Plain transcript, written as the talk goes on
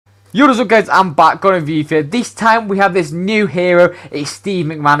Yo, what's up guys, I'm back, got a review for you. This time we have this new hero, it's Steve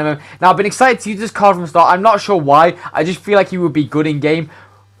Mcmanaman. Now I've been excited to use this card from the start, I'm not sure why, I just feel like he would be good in game.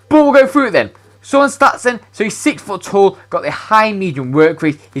 But we'll go through it then. So on stats then, so he's 6 foot tall, got the high medium work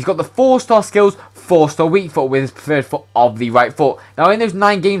rate, he's got the 4-star skills, 4-star weak foot with his preferred foot of the right foot. Now in those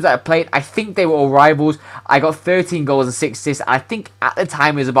 9 games that I played, I think they were all rivals. I got 13 goals and 6 assists, and I think at the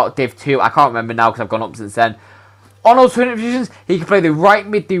time it was about Div 2, I can't remember now because I've gone up since then. On alternate positions, he can play the right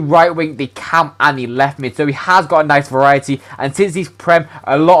mid, the right wing, the cam, and the left mid. So he has got a nice variety. And since he's Prem,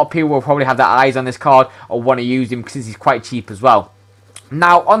 a lot of people will probably have their eyes on this card or want to use him since he's quite cheap as well.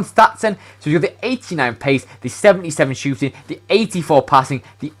 Now, on stats then, so you've got the 89 pace, the 77 shooting, the 84 passing,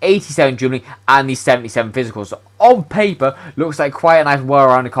 the 87 dribbling, and the 77 physical. So on paper, looks like quite a nice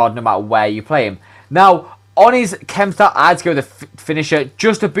well-rounded card no matter where you play him. Now, on his chem stat, I'd go with the finisher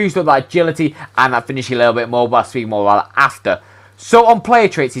just to boost up that agility and that finishing a little bit more, but I'll speak more about that after. So on player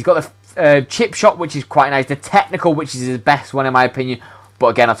traits, he's got the chip shot, which is quite nice, the technical, which is his best one in my opinion, but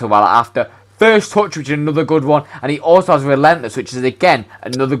again I'll talk about that after. First touch, which is another good one, and he also has relentless, which is again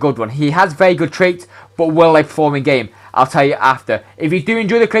another good one. He has very good traits, but will they perform in game? I'll tell you after. If you do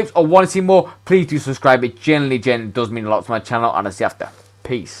enjoy the clips or want to see more, please do subscribe. It generally does mean a lot to my channel, and I'll see you after.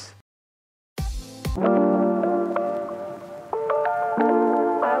 Peace.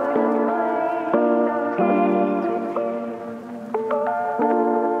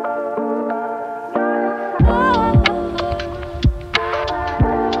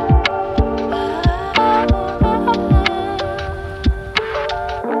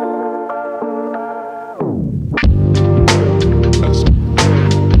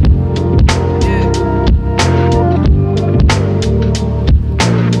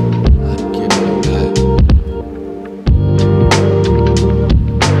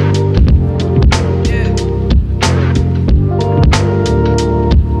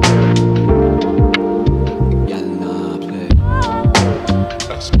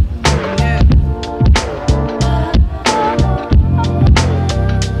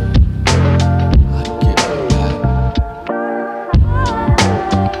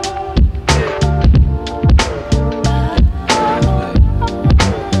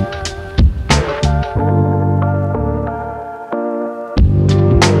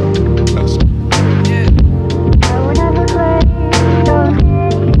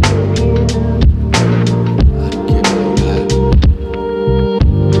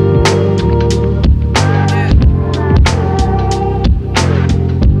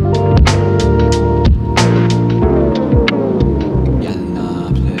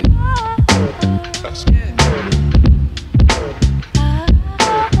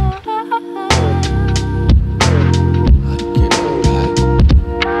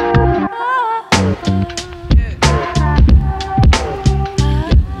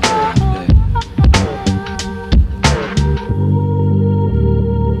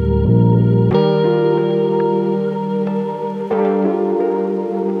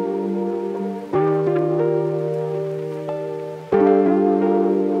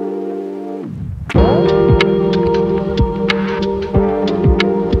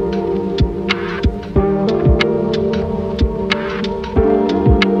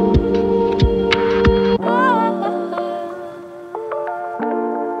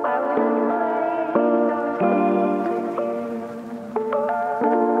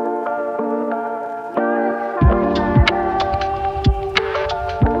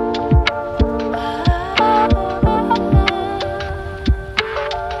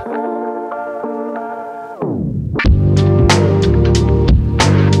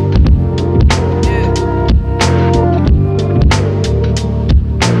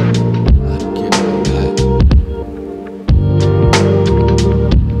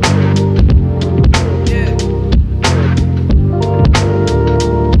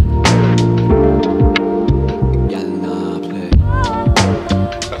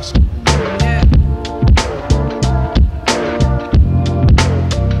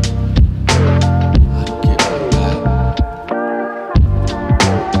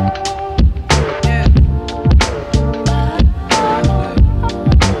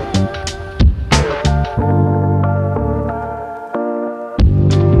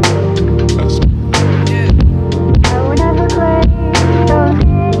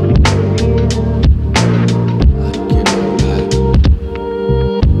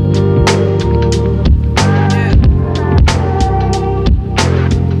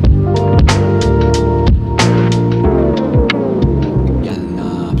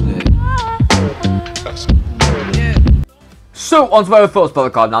 on to my other thoughts about the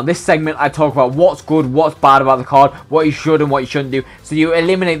card. Now, this segment, I talk about what's good, what's bad about the card, what you should and what you shouldn't do. So you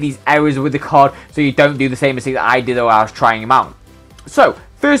eliminate these errors with the card, so you don't do the same mistake that I did while I was trying him out. So,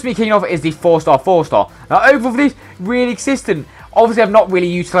 first me kicking off is the 4-star, 4-star. Now, overall for this, really consistent. Obviously, I've not really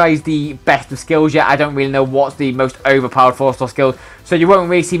utilised the best of skills yet. I don't really know what's the most overpowered 4-star skills. So you won't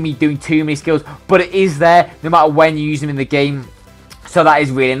really see me doing too many skills. But it is there, no matter when you use them in the game. So that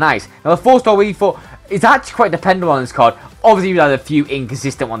is really nice. Now, the 4-star weak foot is actually quite dependable on this card. Obviously, you've had a few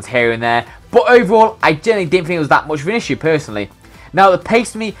inconsistent ones here and there. But overall, I generally didn't think it was that much of an issue, personally. Now, the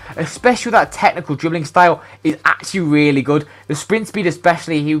pace to me, especially with that technical dribbling style, is actually really good. The sprint speed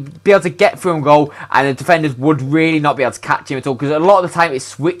especially, he would be able to get through and goal, and the defenders would really not be able to catch him at all, because a lot of the time it's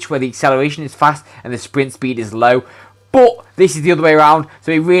switched where the acceleration is fast and the sprint speed is low. But this is the other way around,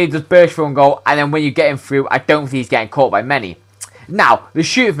 so he really does burst through and goal, and then when you get him through, I don't think he's getting caught by many. Now, the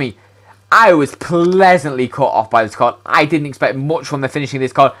shoot for me, I was pleasantly caught off by this card. I didn't expect much from the finishing of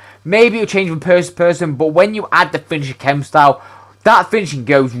this card. Maybe it'll change from person to person, but when you add the finisher chem style, that finishing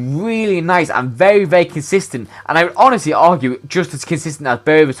goes really nice and very, very consistent. And I would honestly argue just as consistent as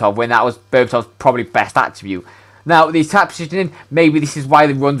Berbatov when that was Berbatov's probably best attribute. Now, the attack positioning, maybe this is why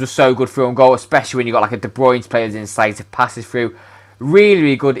the runs were so good through on goal, especially when you got like a De Bruyne player inside to passes through. Really,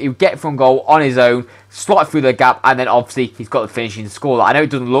 really good. He would get from goal on his own, slot through the gap, and then obviously he's got the finishing to score. I know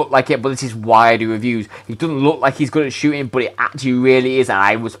it doesn't look like it, but this is why I do reviews. He doesn't look like he's good at shooting, but it actually really is, and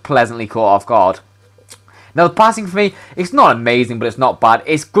I was pleasantly caught off guard. Now, the passing for me, it's not amazing, but it's not bad.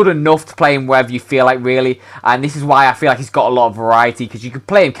 It's good enough to play him wherever you feel like, really. And this is why I feel like he's got a lot of variety, because you could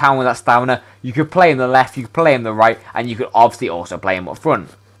play him counter with that stamina, you could play him the left, you could play him the right, and you could obviously also play him up front.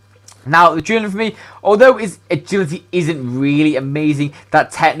 Now, the dribbling for me, although his agility isn't really amazing,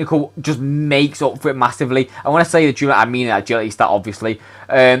 that technical just makes up for it massively. And when I say the dribbling, I mean the agility stat, obviously.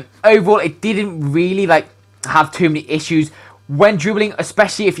 Overall, it didn't really have too many issues. When dribbling,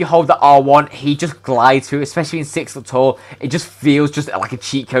 especially if you hold the R1, he just glides through, especially in 6 foot tall. It just feels just like a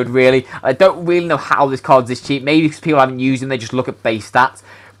cheat code, really. I don't really know how this card's this cheap. Maybe because people haven't used him, they just look at base stats.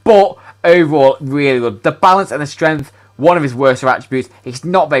 But overall, really good. The balance and the strength, one of his worst attributes. He's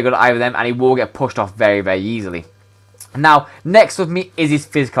not very good at either of them, and he will get pushed off very, very easily. Now, next with me is his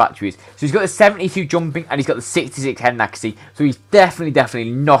physical attributes. So he's got the 72 jumping and he's got the 66 head accuracy. So he's definitely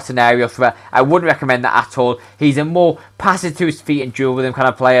not an aerial threat. I wouldn't recommend that at all. He's a more pass it to his feet and dribble with him kind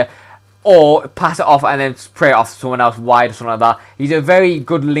of player. Or pass it off and then spray it off to someone else wide or something like that. He's a very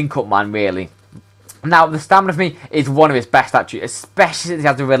good link-up man, really. Now, the stamina for me is one of his best attributes, especially since he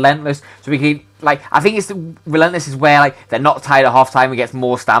has the relentless. So we can, I think it's the relentless is where, they're not tired at half time. He gets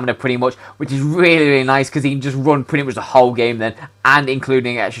more stamina pretty much, which is really, really nice because he can just run pretty much the whole game then, and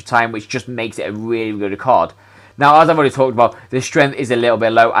including extra time, which just makes it a really good card. Now, as I've already talked about, the strength is a little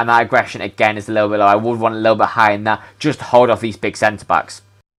bit low, and that aggression, again, is a little bit low. I would want a little bit higher than that, just to hold off these big centre-backs.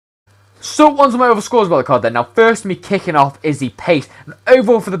 So, on to my other scores about the card then. Now, first me kicking off is the pace. And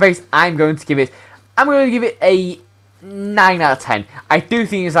overall for the pace, I'm going to give it a 9 out of 10. I do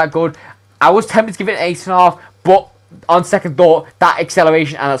think it's that good. I was tempted to give it an 8.5, but on second thought, that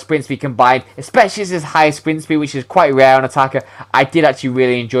acceleration and that sprint speed combined, especially his high sprint speed, which is quite rare on attacker, I did actually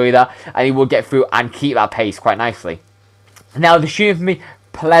really enjoy that, and he will get through and keep that pace quite nicely. Now, the shooting for me,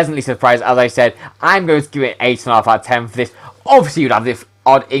 pleasantly surprised, as I said. I'm going to give it an 8.5 out of 10 for this. Obviously, you'd have this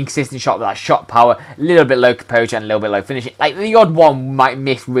odd inconsistent shot with that shot power, a little bit low composure and a little bit low finishing. The odd one might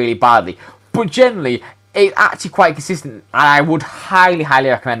miss really badly, but generally, it's actually quite consistent, and I would highly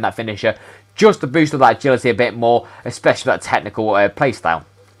recommend that finisher, just to boost up that agility a bit more, especially that technical play style.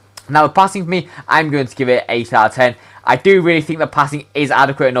 Now, the passing for me, I'm going to give it 8 out of 10. I do really think the passing is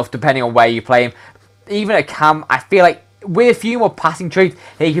adequate enough, depending on where you play him. Even at cam, I feel like with a few more passing traits,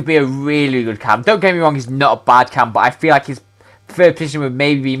 he could be a really good cam. Don't get me wrong, he's not a bad cam, but I feel like his third position would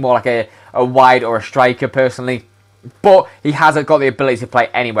maybe be more like a wide or a striker, personally. But he hasn't got the ability to play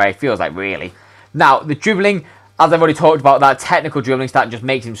anywhere, it feels like, really. Now, the dribbling, as I've already talked about, that technical dribbling stat just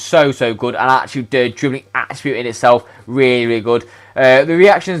makes him so good. And actually, the dribbling attribute in itself, really good. The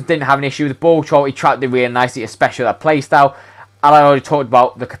reactions didn't have an issue. The ball control, he trapped it really nicely, especially that play style. And I already talked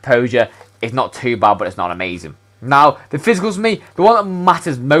about the composure. It's not too bad, but it's not amazing. Now, the physicals for me, the one that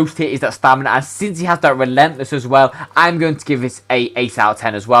matters most here is that stamina, and since he has that relentless as well, I'm going to give this a 8 out of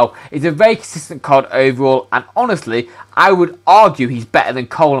 10 as well. It's a very consistent card overall, and honestly, I would argue he's better than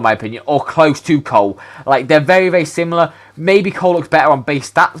Cole in my opinion, or close to Cole. They're very similar. Maybe Cole looks better on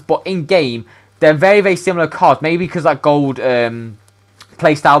base stats, but in game, they're very similar cards. Maybe because that gold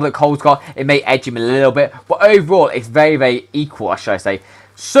play style that Cole's got, it may edge him a little bit, but overall, it's very equal, should I say.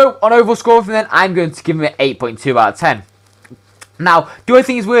 So, on overall score from then, I'm going to give him an 8.2 out of 10. Now, do I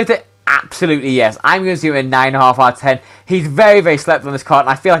think it's worth it? Absolutely yes. I'm going to give him a 9.5 out of 10. He's very, very slept on this card, and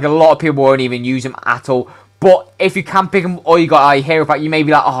I feel like a lot of people won't even use him at all. But if you can pick him, or you got a hero pack, you may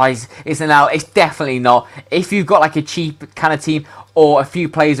be like, oh, it's an L. It's definitely not. If you've got like a cheap kind of team, or a few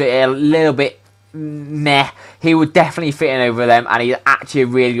players that are a little bit meh, he would definitely fit in over them, and he's actually a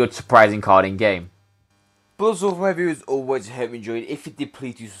really good surprising card in game. But that's all for my viewers. Always hope you enjoyed. If you did,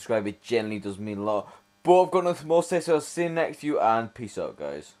 please do subscribe. It generally does mean a lot. But I've got nothing more to say, so I'll see you in the next view, and peace out,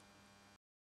 guys.